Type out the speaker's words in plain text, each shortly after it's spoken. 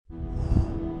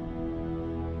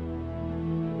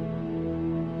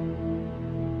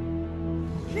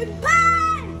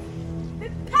Repent!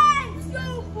 Repent,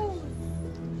 you fools!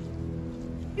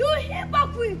 You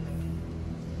hypocrites!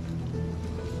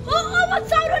 Who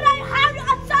overtold you that I have the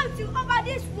authority over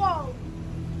this world?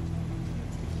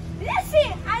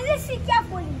 Listen and listen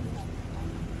carefully.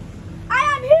 I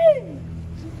am he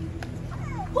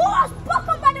who was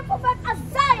spoken by the prophet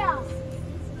Isaiah.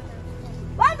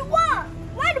 When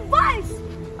the voice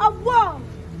of war,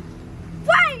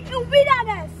 cry in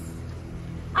wilderness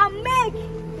and make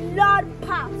the Lord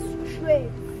path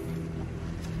straight.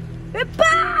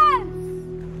 Repent!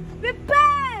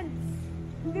 Repent!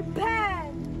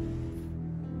 Repent!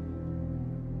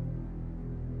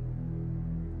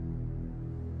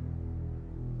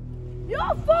 You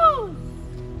fools!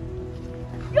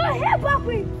 You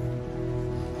hypocrites!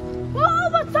 Who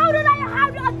overtold you that you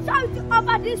have the authority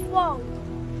over this world?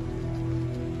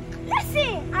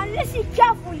 Listen and listen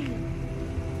carefully.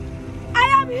 I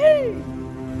am he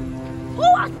who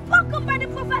was spoken by the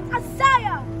prophet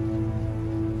Isaiah.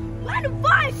 When the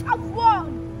voice of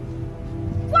one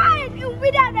cried in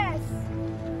wilderness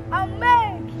and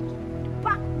make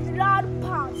the Lord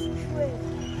path straight.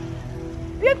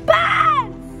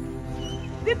 Repent!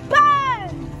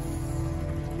 Repent!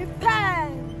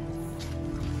 Repent!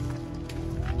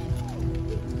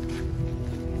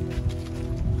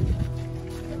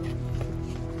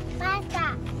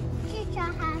 Master, teach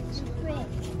us how to pray.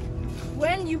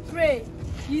 When you pray,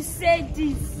 you say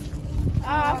this: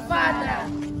 Our Father,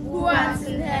 who art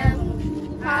in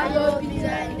heaven, hallowed be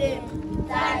thy name.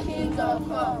 Thy kingdom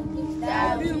come,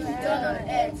 thy will be done on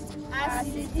earth as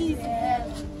it is in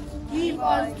heaven. Give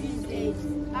us this day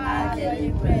our daily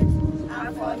bread,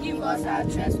 and forgive us our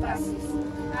trespasses,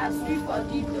 as we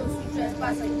forgive those who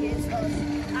trespass against us.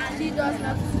 And lead us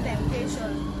not into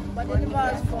temptation, but deliver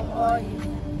us from all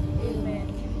evil. Amen.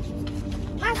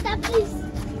 Master, please,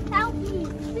 help me.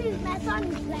 Please, my son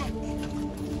is blind.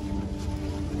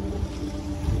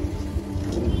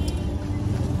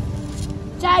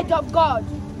 Child of God,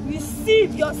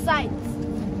 receive your sight.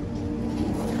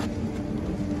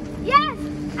 Yes,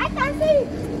 I can see.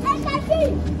 I can see.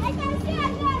 I can see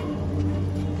again.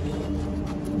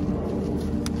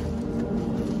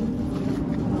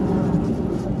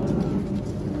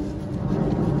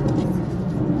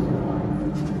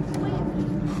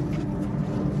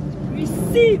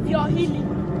 Receive your healing.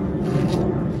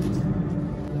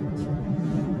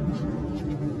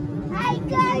 I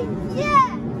can hear.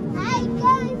 I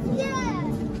can hear.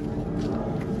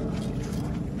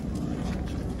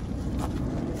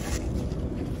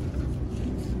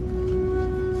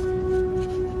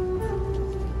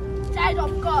 Child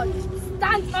of God,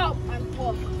 stand up and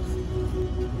walk.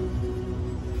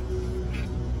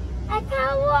 I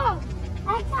can walk.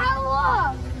 I can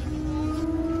walk.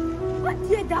 What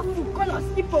did that fool call us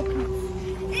hypocrites?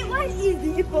 And why is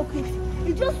the hypocrite?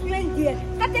 He just went there,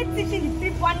 started teaching the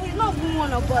people, and he's not even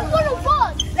one of us. One of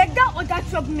us. Like that other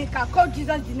troublemaker called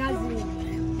Jesus the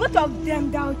Nazarene. Both of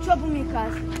them, they are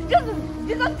troublemakers.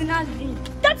 Jesus the Nazarene.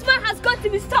 That man has got to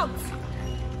be stopped.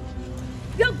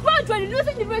 You're gradually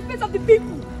losing the respect of the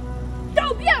people. There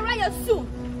will be a riot soon.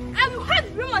 And we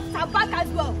heard rumors are back as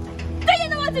well. Don't you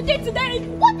know what to do today?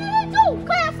 What did he do?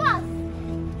 Caiaphas.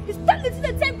 He stepped into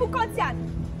the temple courtyard,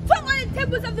 took on the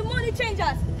tables of the money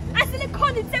changers, and said they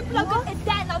called the temple of God a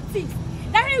den of thieves.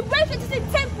 That he went into the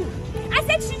temple and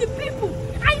said to the people,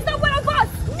 and he's not one of us.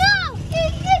 No, he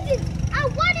didn't.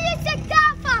 And what did he say,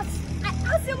 Caiaphas? I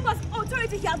asked him what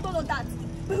authority he had done on that,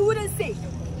 but he wouldn't say.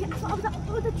 He asked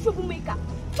another troublemaker,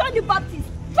 John the Baptist,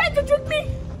 trying to trick me.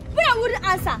 When I wouldn't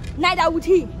answer, neither would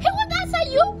he. He would answer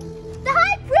you? The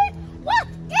high priest? What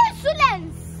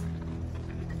insolence!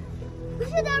 We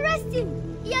should arrest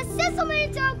him. He has said so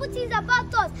many terrible things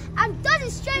about us and done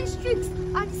his strange tricks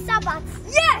on the Sabbath.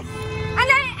 Yes! And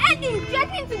I heard him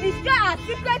threatening to destroy our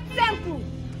secret temple.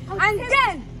 And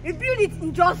then rebuild it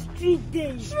in just 3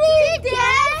 days. 3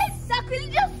 days?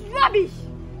 Sacrilegious rubbish!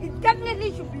 It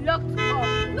definitely should be locked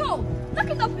up. No,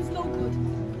 locking up is no good.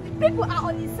 The people are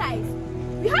on his side.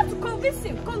 We have to convict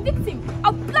him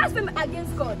of blasphemy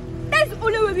against God. That is the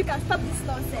only way we can stop this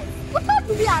nonsense. But how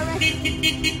do we arrest him?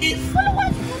 His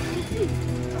followers won't be free.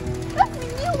 If we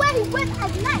knew where he went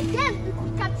at night, then we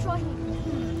could capture him.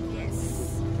 Yes.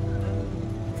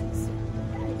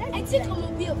 I think I'm a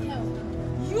bit of help.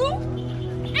 You?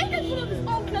 I can full of his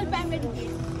own clothes by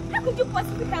medication. How could you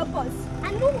possibly help us?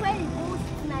 I know where he goes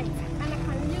tonight, and I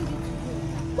can link it to you.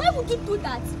 Why would you do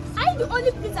that? Are you the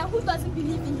only preacher who doesn't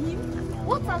believe in him?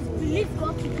 What has belief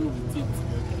got to do with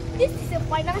it? This is a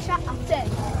financial affair,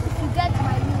 if you get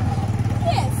my meaning.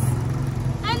 Yes.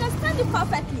 I understand you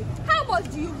perfectly. How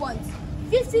much do you want?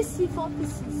 50 C4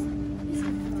 pieces. These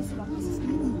are 50 silver pieces.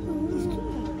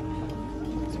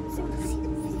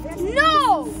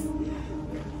 No!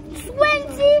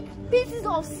 20 pieces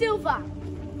of silver.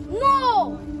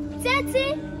 No!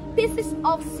 30 pieces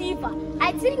of silver.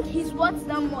 I think he's worth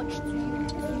that much to you.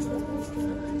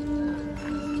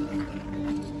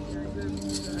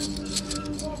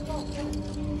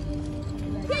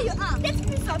 Here you are, 30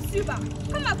 pieces of silver.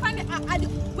 Come and find me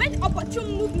when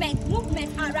opportune movement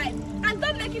arrive. And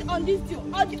don't make it on this deal,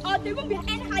 or there won't be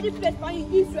any hiding place for you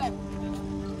in Israel.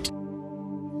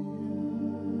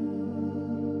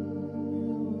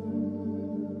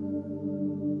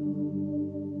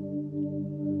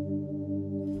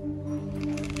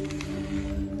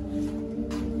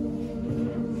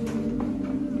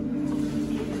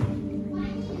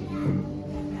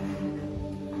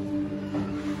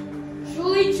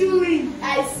 Truly,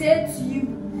 I say to you,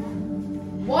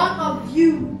 one of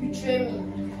you betray me.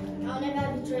 I'll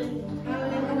never betray you.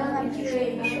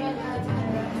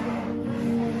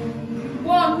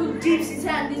 One who dips his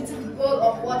hand into the bowl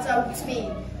of water with me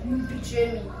will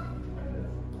betray me.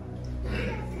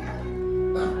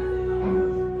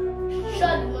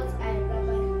 Surely what I am,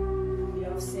 Rabbi. You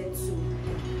have said so.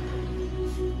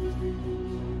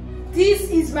 This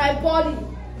is my body,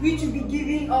 which will be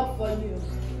given up for you.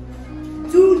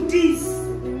 Do this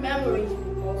in memory of me.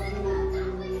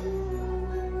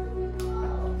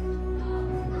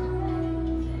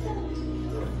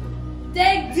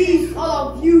 Take this, all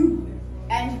of you,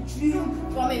 and drink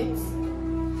from it.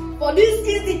 For this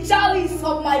is the chalice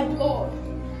of my blood,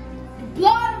 the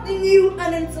blood of the new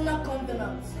and eternal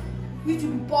covenant, which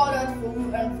will be poured out for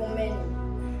you and for many,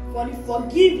 for the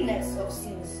forgiveness of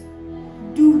sins.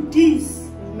 Do this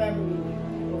in memory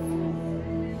of me.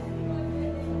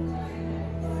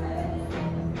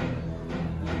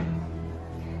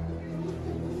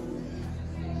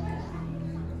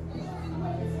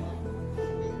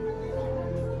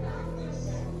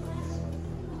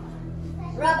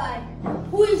 Rabbi,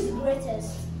 who is the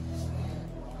greatest?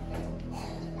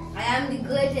 I am the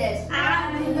greatest. I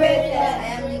am the greatest. I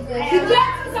am the The greatest.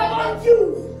 greatest among you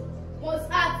must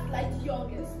act like the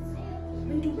youngest,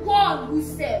 and the one who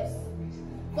serves.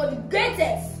 For the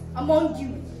greatest among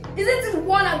you isn't it the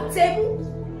one at the table,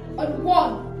 or the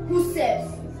one who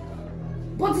serves?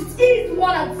 But it is the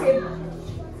one at the table.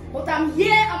 But I'm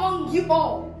here among you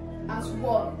all as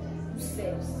one who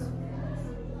serves.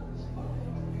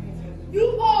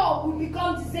 You all will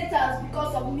become deserters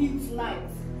because of me tonight.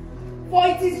 For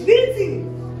it is written,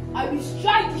 I will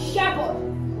strike the shepherd,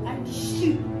 and the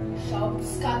sheep shall be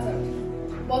scattered.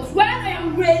 But when I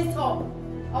am raised up,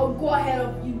 I will go ahead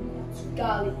of you to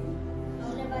Galilee.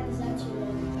 I'll never desert you,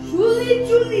 Lord. Truly,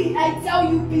 truly, I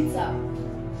tell you, Peter,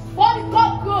 before the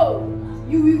cock crow,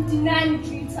 you will deny me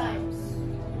 3 times.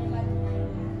 I'll never deny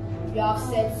you. You have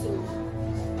said so.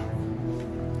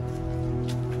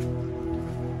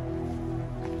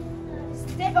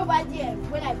 Stay over there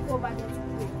when I go over there to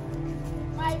pray.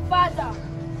 My Father,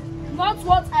 not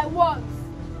what I want,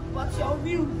 but your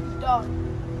will be done.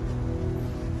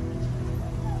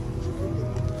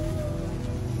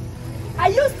 Are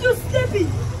you still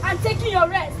sleeping and taking your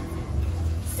rest?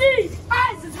 See,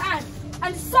 eyes is hand,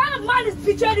 and the Son of Man is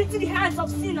betrayed into the hands of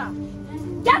sinners.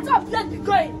 Get up, let's be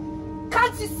going.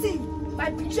 Can't you see? My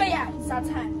betrayer is at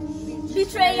hand.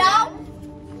 Betrayal?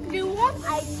 The one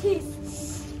I kiss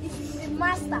is the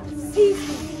master. Seize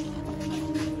him.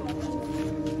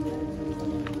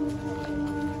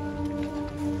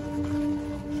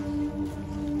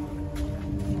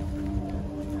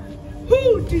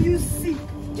 Who do you seek?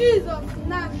 Jesus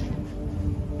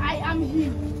Nazareth. I am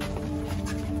he.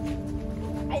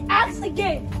 I ask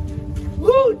again.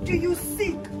 Who do you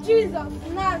seek? Jesus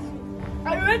Nazareth.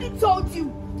 I already told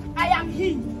you. I am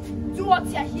he. Do what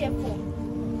you are here for.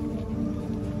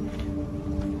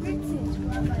 Greetings,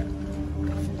 Rabbi.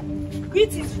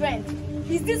 Greetings, friend.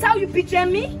 Is this how you betray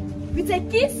me? With a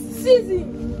kiss? Seize him.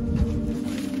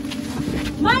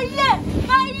 Maria!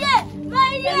 Maria!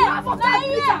 Maria! Enough of that,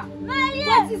 Peter. Maria!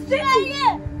 What is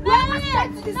written? Whoever said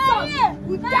to the son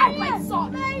will die by the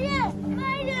sword. Maria!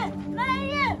 Maria!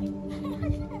 Maria!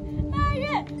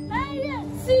 Maria! Maria!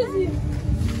 Seize him.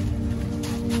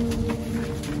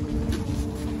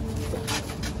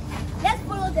 Let's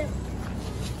follow them.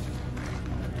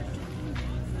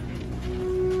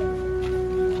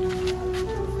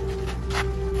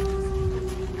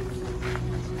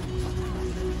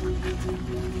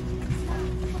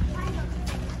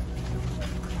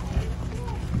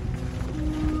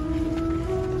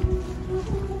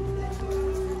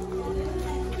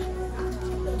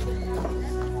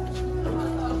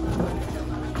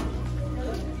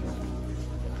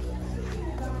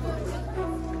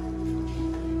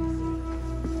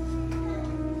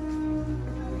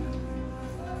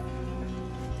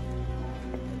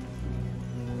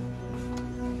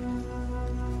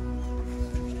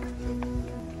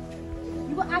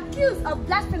 were accused of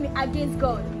blasphemy against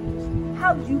God.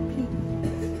 How do you plead?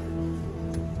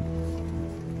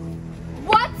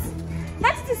 What?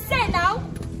 That's to say now?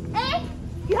 Eh?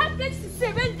 You have things to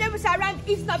say when the devils are around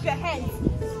eating up your hands.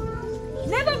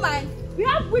 Never mind. We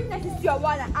have witnesses to your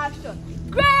word and action.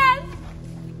 Graham!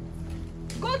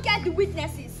 Go get the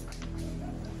witnesses.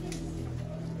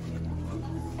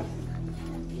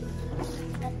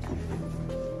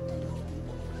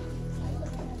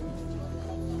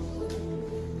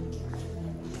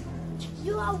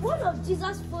 You are one of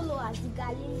Jesus' followers, the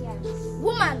Galileans.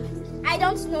 Woman, I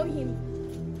don't know him.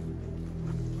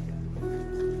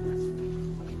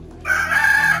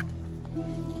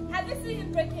 Have you seen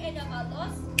him breaking any of our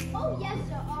laws? Oh yes,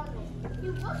 Your Honor. He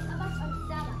walks about on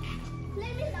Sabbath,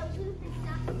 claiming that we shouldn't take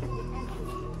taxes to the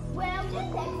emperor. Well, we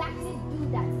didn't exactly do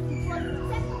that. It was the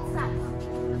second tax.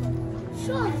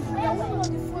 Sure, I am one of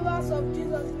the followers of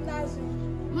Jesus in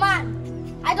Nazareth. Man,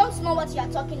 I don't know what you are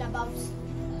talking about.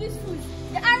 This food,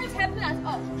 the aren't helping us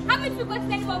all. Haven't you got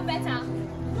anyone better?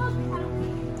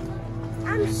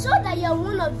 I'm sure that you're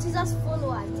one of Jesus'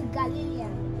 followers, the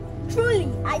Galileans. Truly,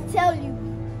 I tell you,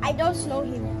 I don't know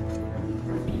him.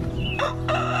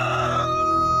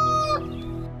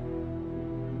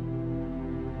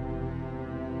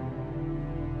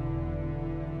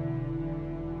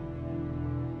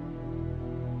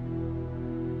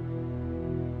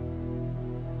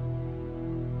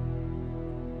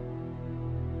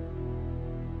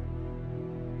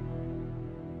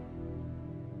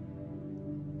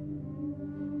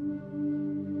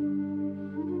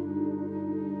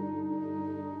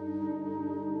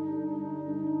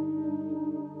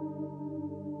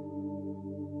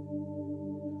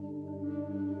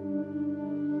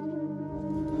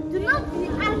 Do not be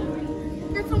angry.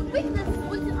 There's some witnesses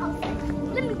waiting outside.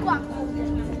 Let me go and call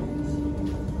them.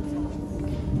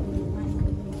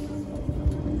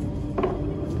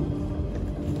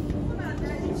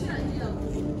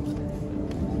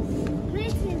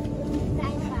 Greetings,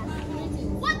 disciples.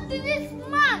 What did this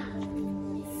man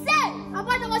say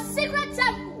about our secret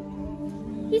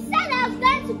temple? He said I was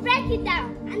going to break it down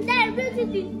and then rebuild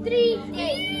it in 3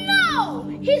 days. No!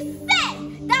 He said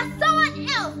that someone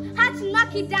else had to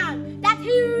knock it down, that he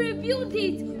will rebuild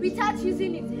it without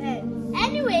using his head.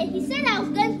 Anyway, he said I was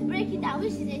going to break it down,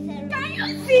 which is a terror. Can you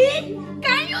see?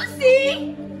 Can you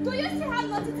see? Do you still have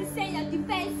nothing to say in your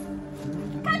defense?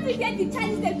 Can't you hear the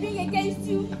charges they bring against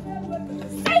you?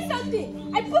 Say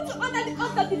something. I put you under the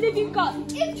oath of the living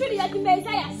God. If truly you are the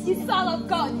Messiah, the Son of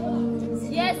God.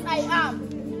 Yes, I am.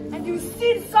 And you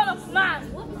see the Son of Man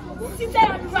seated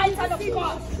on the right hand of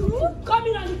God,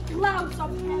 coming on the clouds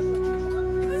of heaven.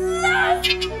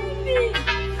 Blasphemy!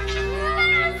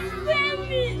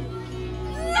 Blasphemy!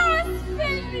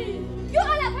 Blasphemy! You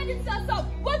all have heard it yourself.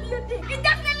 What do you think? He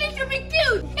definitely should be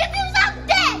killed. It is not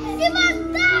dead. He must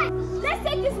die. Let's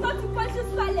take this court to Pontius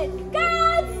Pilate.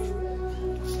 Guards!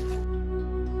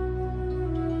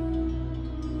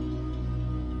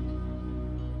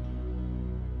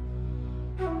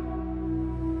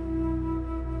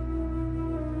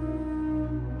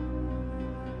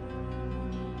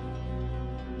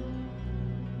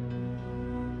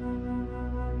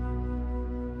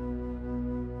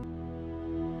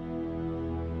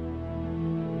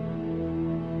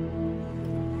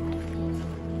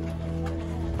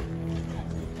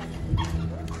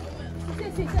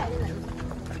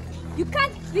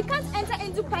 We can't enter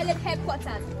into Pilate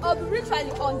headquarters or be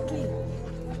ritually unclean.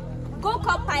 Go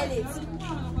call Pilate.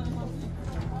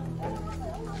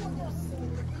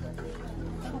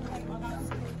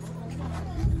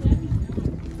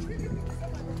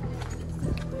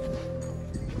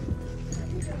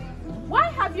 Why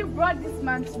have you brought this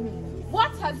man to me?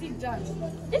 What has he done?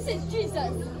 This is Jesus,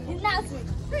 the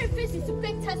Nazareth, who refuses to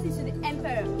pay taxes to the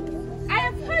emperor. I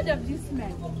have heard of this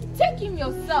man. Take him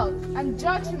yourself and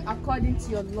judge him according to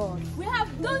your law. We have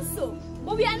done so,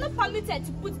 but we are not permitted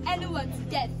to put anyone to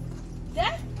death.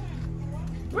 Then,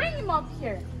 bring him up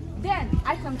here. Then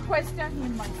I can question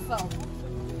him myself.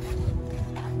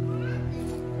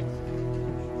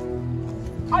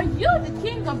 Are you the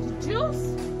king of the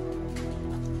Jews?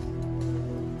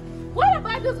 What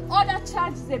about those other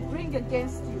charges they bring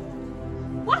against you?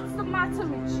 What's the matter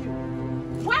with you?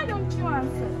 Why don't you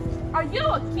answer? Are you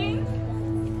a king?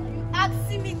 You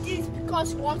asking me this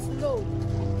because you want to know.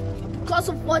 Because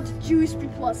of what the Jewish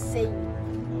people are saying.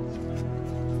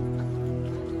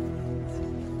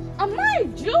 Am I a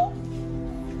Jew?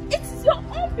 It's your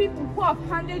own people who have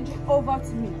handed you over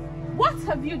to me. What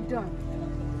have you done?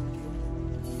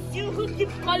 You who keep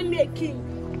calling me a king.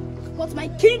 But my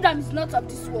kingdom is not of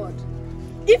this world.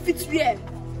 If it were,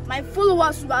 my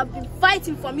followers would have been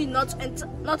fighting for me not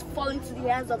fall into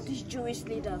the hands of these Jewish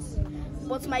leaders.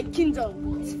 But my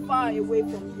kingdom is far away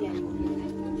from here.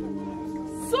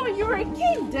 So you're a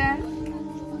king then?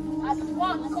 As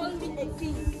one called me a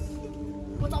king.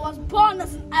 But I was born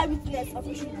as an eyewitness of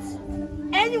truth.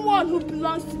 Anyone who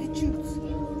belongs to the truth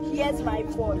hears my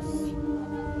voice.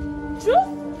 Truth?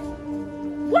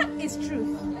 What is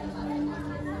truth?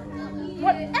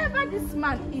 Whatever this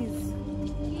man is,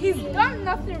 he's done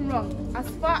nothing wrong as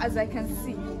far as I can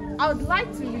see. I would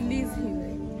like to release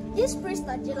him. These priests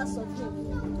are jealous of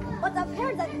him, but I've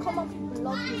heard that common people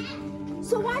love him.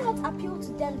 So why not appeal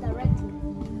to them directly?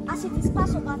 As it is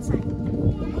Passover time,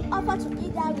 we could offer to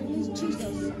either release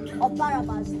Jesus or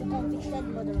Barabbas, the convicted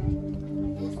murderer.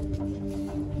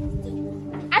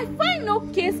 I find no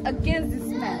case against this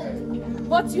man,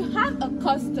 but you have a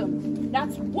custom that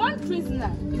one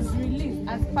prisoner is released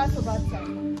as Passover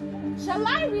time. Shall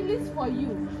I release for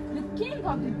you the king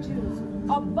of the Jews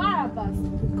or Barabbas,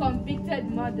 the convicted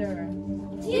murderer?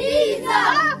 Jesus!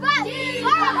 Barabbas!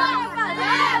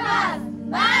 Barabbas!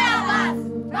 Barabbas!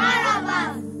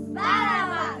 Barabbas!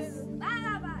 Barabbas!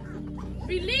 Barabbas!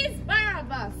 Release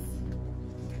Barabbas.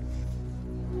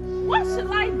 What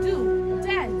shall I do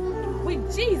then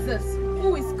with Jesus,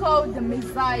 who is called the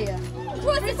Messiah?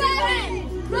 Crucify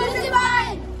him! Crucify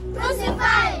him!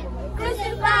 Crucify him!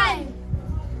 Crucify him!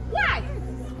 Why?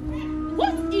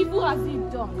 What evil has he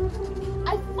done?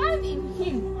 I find in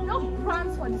him no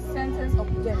grounds for the sentence of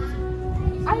death.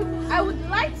 I would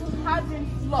like to have him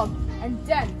flogged and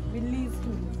then release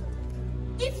him.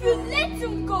 If you let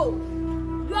him go,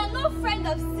 you are no friend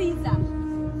of Caesar.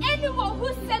 Anyone who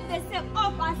sets themselves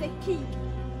up as a king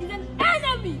is an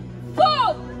enemy,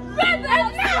 foe, rebel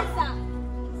of Caesar.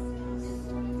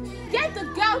 Get the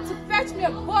girl to fetch me a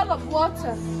bowl of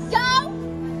water. Girl!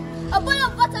 A bowl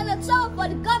of water and a towel for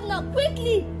the governor,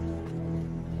 quickly!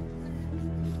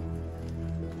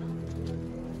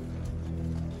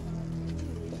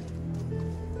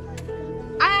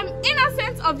 I am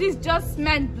innocent of this just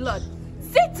men's blood.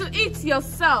 See to it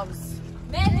yourselves.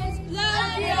 May his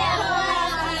blood be upon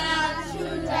us and our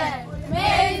children.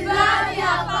 May his blood be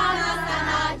upon us and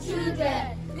our children.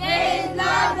 May his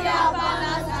blood be upon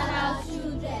us and our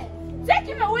children. Take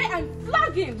him away and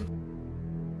flog him.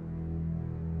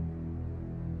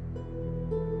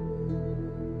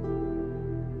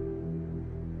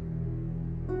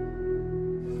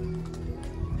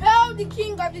 Hail the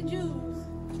King of the Jews!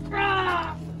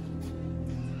 Ah!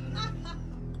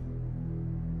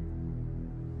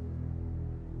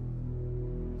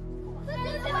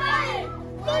 Crucify him!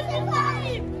 Crucify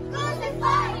him!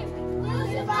 Crucify him!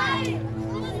 Crucify him!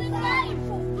 Crucify him!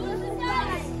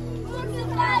 Crucify him!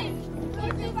 Crucify him!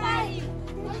 Crucify him!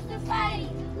 Crucify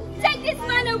him! Take this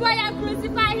man away and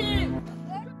crucify him!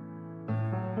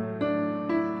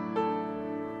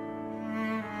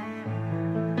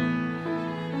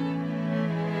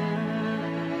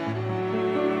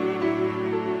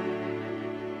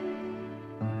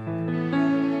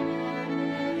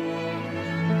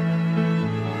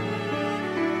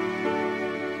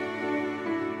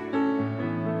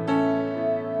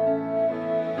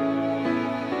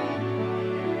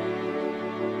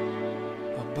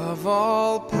 Above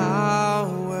all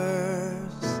powers,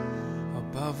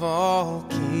 above all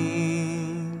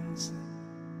kings,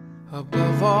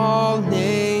 above all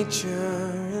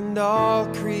nature and all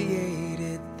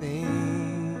created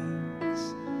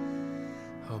things,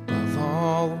 above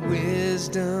all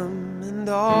wisdom and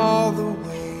all the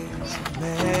ways of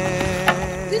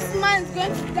man. This man is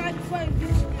going to die before he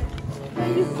visits me. When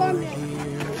you come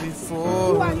here,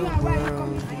 Before who are you and where are you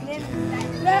coming from?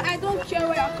 Well, I don't care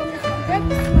where you're coming from. Get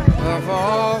this man. above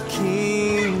all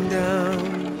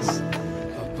kingdoms,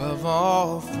 above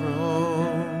all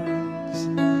thrones,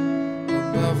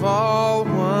 above all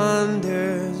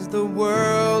wonders the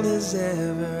world has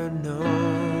ever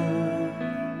known,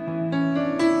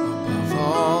 above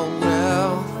all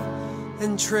wealth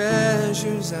and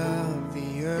treasures of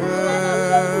the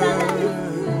earth.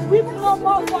 Weep no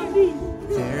more for me.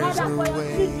 There's no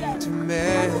way to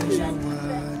measure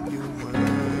what you're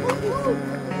worth.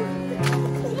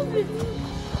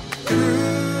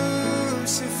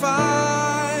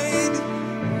 Crucified,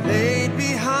 laid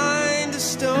behind a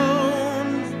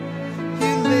stone,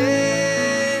 you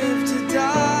lived to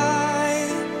die,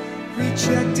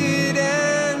 rejected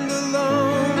and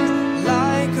alone,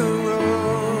 like a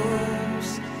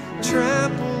rose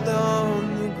trampled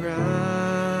on the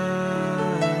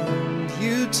ground.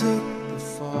 You took the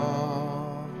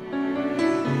fall,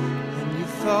 and you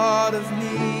thought of me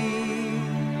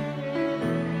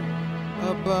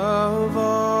above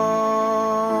all.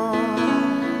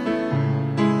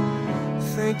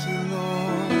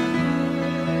 Lord.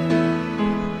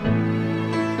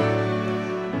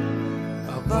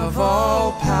 Above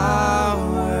all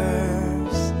powers,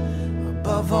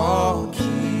 above all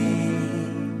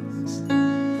kings,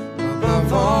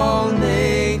 above all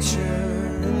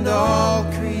nature and all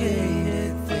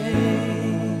created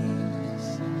things,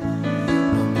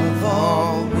 above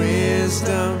all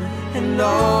wisdom and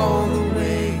all the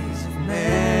ways of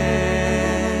man.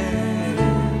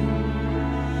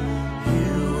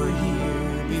 You were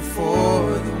here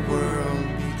before the world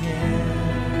began.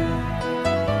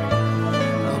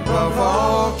 Above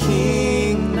all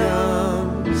kingdoms,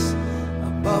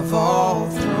 above all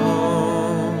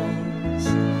thrones,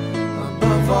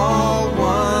 above all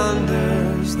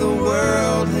wonders the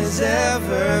world has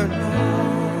ever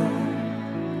known,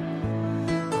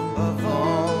 above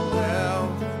all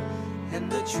wealth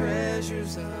and the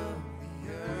treasures of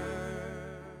the earth.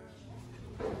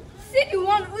 See the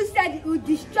one who said he would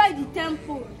destroy the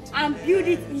temple and build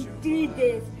it in 3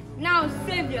 days. Now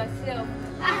save yourself.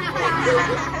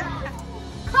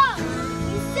 Come,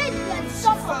 you said you had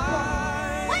son of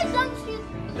God. Why don't you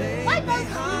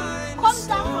come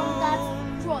down from that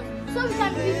cross so we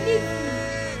can believe you?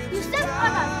 You save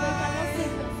others, but you cannot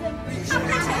save yourself.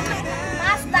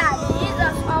 Master,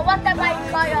 Jesus, or whatever you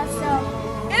call yourself,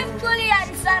 if truly you are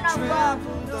the Son of God,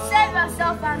 save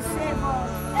yourself and save us.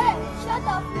 Hey, shut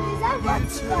up, please. I've got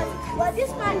God, but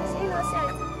this man is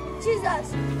innocent. Jesus,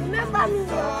 remember me.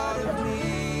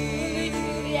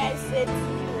 Truly, I said to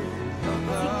you,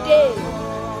 today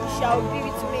you shall be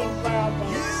with me in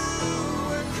paradise.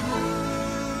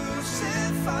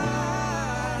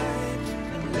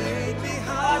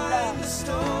 Father,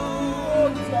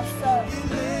 hold your son.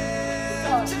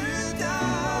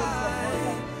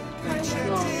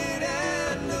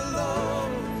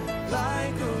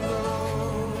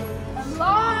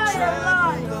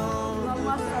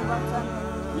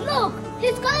 Look,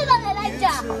 he's calling on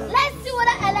Elijah. Let's see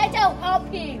whether Elijah will help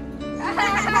him.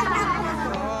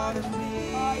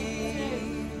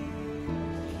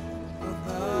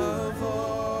 Above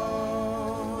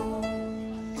all,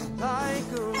 like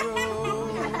a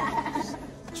rose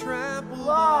trampled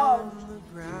on the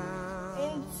ground,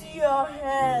 Into your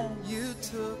hands you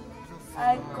took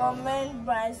I commend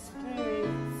my spirit.